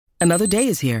Another day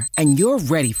is here, and you're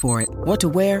ready for it. What to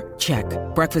wear? Check.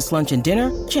 Breakfast, lunch, and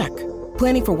dinner? Check.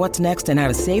 Planning for what's next and how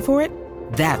to save for it?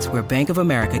 That's where Bank of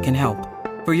America can help.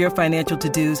 For your financial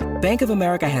to-dos, Bank of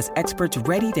America has experts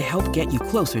ready to help get you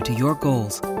closer to your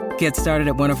goals. Get started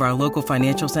at one of our local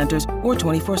financial centers or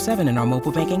 24/7 in our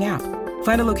mobile banking app.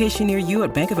 Find a location near you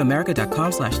at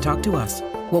bankofamerica.com/talktous.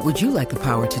 What would you like the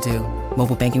power to do?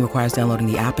 Mobile banking requires downloading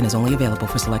the app and is only available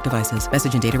for select devices.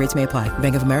 Message and data rates may apply.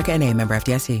 Bank of America N.A., member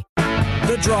FDIC.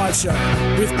 The Drive Show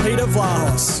with Peter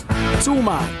Vlahos.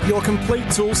 Toolmart, your complete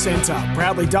tool centre.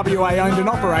 Proudly WA owned and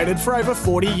operated for over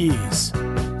 40 years.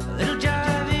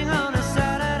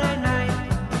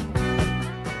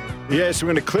 Yes, we're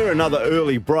going to clear another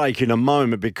early break in a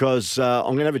moment because I'm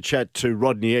going to have a chat to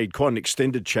Rodney Eade, quite an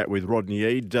extended chat with Rodney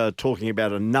Eade, talking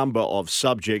about a number of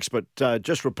subjects. But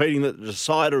just repeating that the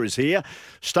decider is here.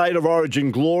 State of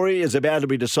Origin glory is about to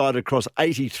be decided across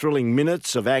 80 thrilling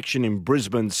minutes of action in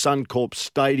Brisbane's Suncorp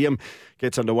Stadium.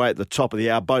 Gets underway at the top of the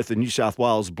hour. Both the New South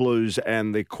Wales Blues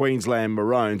and the Queensland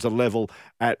Maroons are level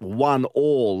at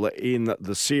 1-1 in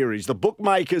the series. The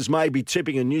bookmakers may be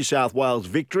tipping a New South Wales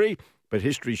victory, but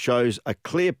history shows a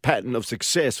clear pattern of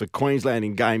success for Queensland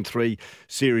in Game 3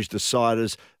 series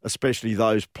deciders, especially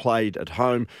those played at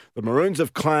home. The Maroons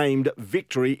have claimed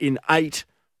victory in 8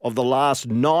 of the last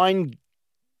 9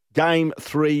 Game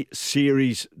 3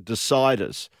 series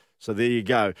deciders. So there you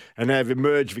go. And they have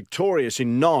emerged victorious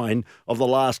in 9 of the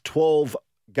last 12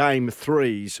 Game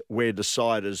 3s where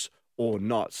deciders or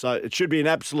not. So it should be an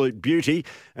absolute beauty.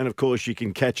 And, of course, you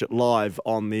can catch it live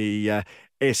on the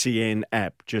SEN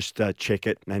app. Just check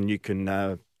it and you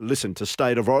can listen to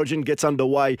State of Origin. Gets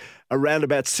underway around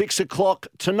about 6 o'clock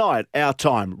tonight, our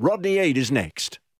time. Rodney Eade is next.